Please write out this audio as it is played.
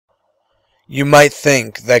You might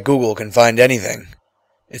think that Google can find anything.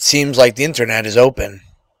 It seems like the internet is open,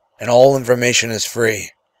 and all information is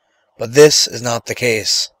free. But this is not the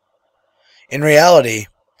case. In reality,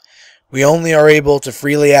 we only are able to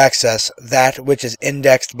freely access that which is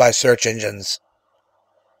indexed by search engines.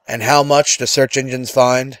 And how much do search engines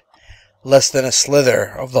find? Less than a slither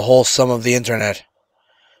of the whole sum of the internet.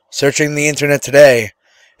 Searching the internet today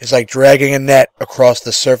is like dragging a net across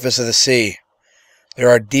the surface of the sea. There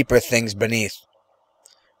are deeper things beneath.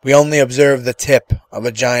 We only observe the tip of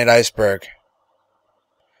a giant iceberg.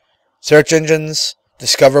 Search engines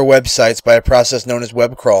discover websites by a process known as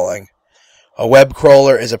web crawling. A web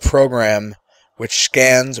crawler is a program which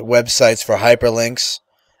scans websites for hyperlinks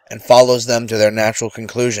and follows them to their natural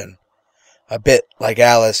conclusion, a bit like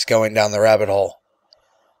Alice going down the rabbit hole.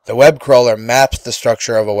 The web crawler maps the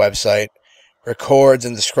structure of a website, records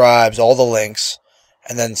and describes all the links,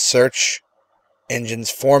 and then search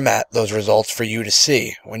engines format those results for you to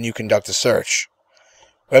see when you conduct a search.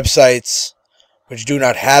 Websites which do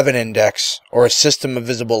not have an index or a system of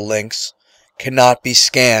visible links cannot be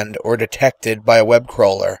scanned or detected by a web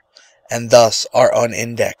crawler, and thus are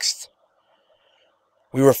unindexed.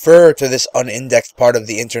 We refer to this unindexed part of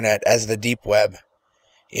the internet as the deep web.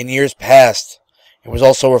 In years past, it was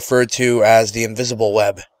also referred to as the invisible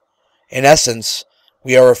web. In essence,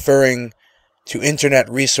 we are referring to internet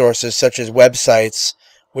resources such as websites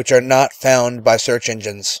which are not found by search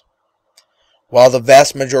engines. While the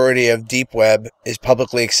vast majority of deep web is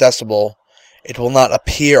publicly accessible, it will not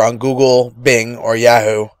appear on Google, Bing, or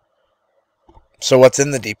Yahoo. So what's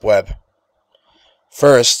in the deep web?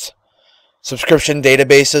 First, subscription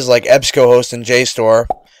databases like EBSCOhost and JSTOR.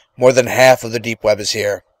 More than half of the deep web is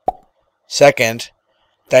here. Second,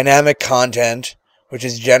 dynamic content, which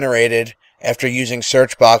is generated after using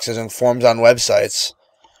search boxes and forms on websites.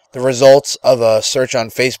 The results of a search on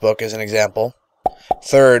Facebook is an example.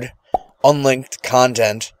 Third, unlinked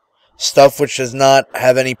content, stuff which does not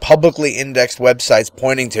have any publicly indexed websites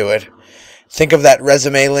pointing to it. Think of that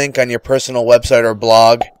resume link on your personal website or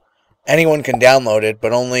blog. Anyone can download it,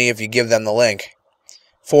 but only if you give them the link.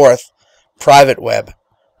 Fourth, private web,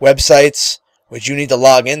 websites which you need to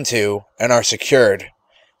log into and are secured.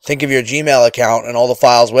 Think of your Gmail account and all the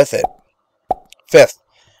files with it. Fifth,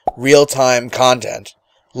 real-time content.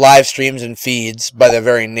 Live streams and feeds, by their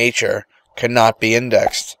very nature, cannot be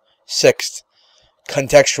indexed. Sixth,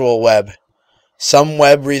 contextual web. Some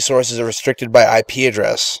web resources are restricted by IP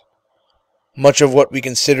address. Much of what we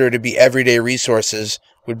consider to be everyday resources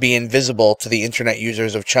would be invisible to the internet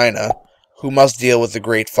users of China, who must deal with the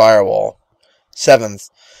Great Firewall. Seventh,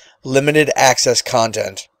 limited access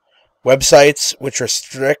content. Websites which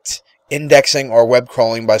restrict indexing or web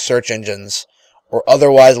crawling by search engines, or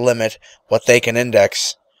otherwise limit what they can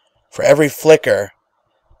index. For every Flickr,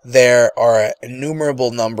 there are an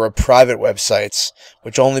innumerable number of private websites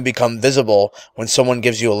which only become visible when someone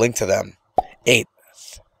gives you a link to them. 8th,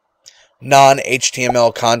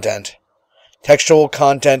 non-HTML content. Textual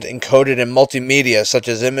content encoded in multimedia such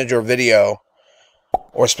as image or video,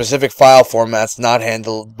 or specific file formats not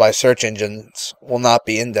handled by search engines will not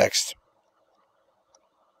be indexed.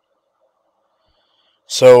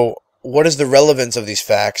 So, what is the relevance of these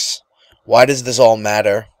facts? Why does this all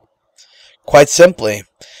matter? Quite simply,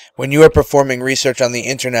 when you are performing research on the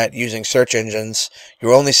internet using search engines,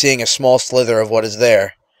 you're only seeing a small slither of what is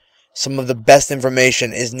there. Some of the best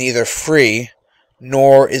information is neither free,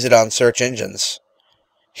 nor is it on search engines.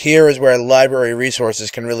 Here is where library resources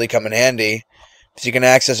can really come in handy, because you can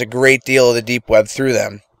access a great deal of the deep web through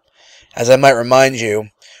them. As I might remind you,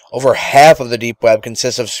 over half of the deep web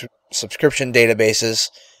consists of subscription databases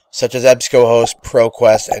such as EBSCOhost,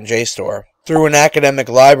 ProQuest, and JSTOR. Through an academic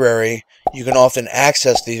library, you can often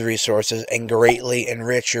access these resources and greatly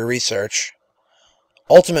enrich your research.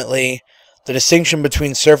 Ultimately, the distinction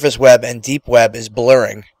between surface web and deep web is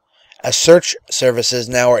blurring, as search services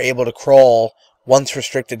now are able to crawl once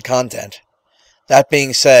restricted content. That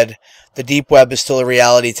being said, the deep web is still a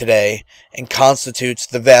reality today and constitutes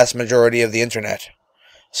the vast majority of the internet.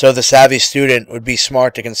 So the savvy student would be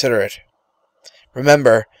smart to consider it.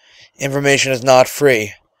 Remember, information is not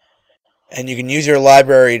free, and you can use your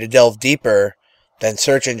library to delve deeper than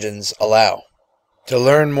search engines allow. To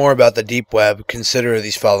learn more about the deep web, consider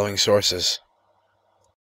these following sources.